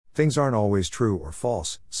Things aren't always true or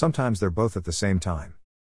false, sometimes they're both at the same time.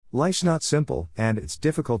 Life's not simple, and it's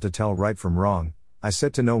difficult to tell right from wrong, I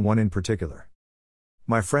said to no one in particular.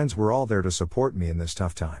 My friends were all there to support me in this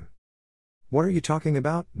tough time. What are you talking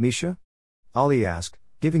about, Misha? Ali asked,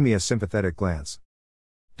 giving me a sympathetic glance.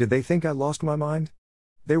 Did they think I lost my mind?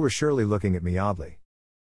 They were surely looking at me oddly.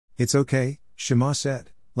 It's okay, Shema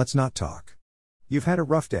said, let's not talk. You've had a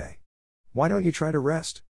rough day. Why don't you try to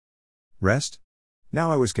rest? Rest?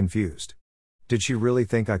 Now I was confused. Did she really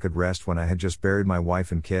think I could rest when I had just buried my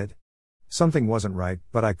wife and kid? Something wasn't right,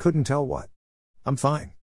 but I couldn't tell what. I'm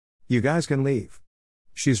fine. You guys can leave.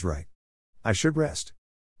 She's right. I should rest.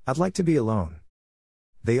 I'd like to be alone.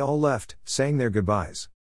 They all left, saying their goodbyes.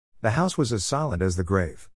 The house was as silent as the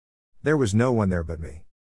grave. There was no one there but me.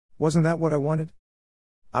 Wasn't that what I wanted?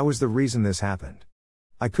 I was the reason this happened.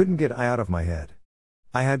 I couldn't get I out of my head.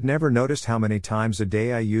 I had never noticed how many times a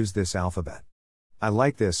day I used this alphabet. I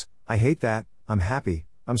like this, I hate that, I'm happy,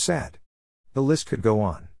 I'm sad. The list could go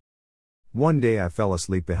on. One day I fell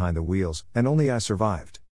asleep behind the wheels, and only I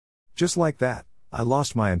survived. Just like that, I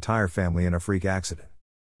lost my entire family in a freak accident.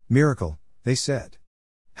 Miracle, they said.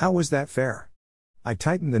 How was that fair? I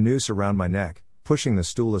tightened the noose around my neck, pushing the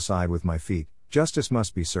stool aside with my feet. Justice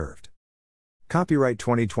must be served. Copyright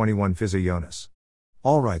 2021 Fizza Jonas.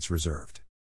 All rights reserved.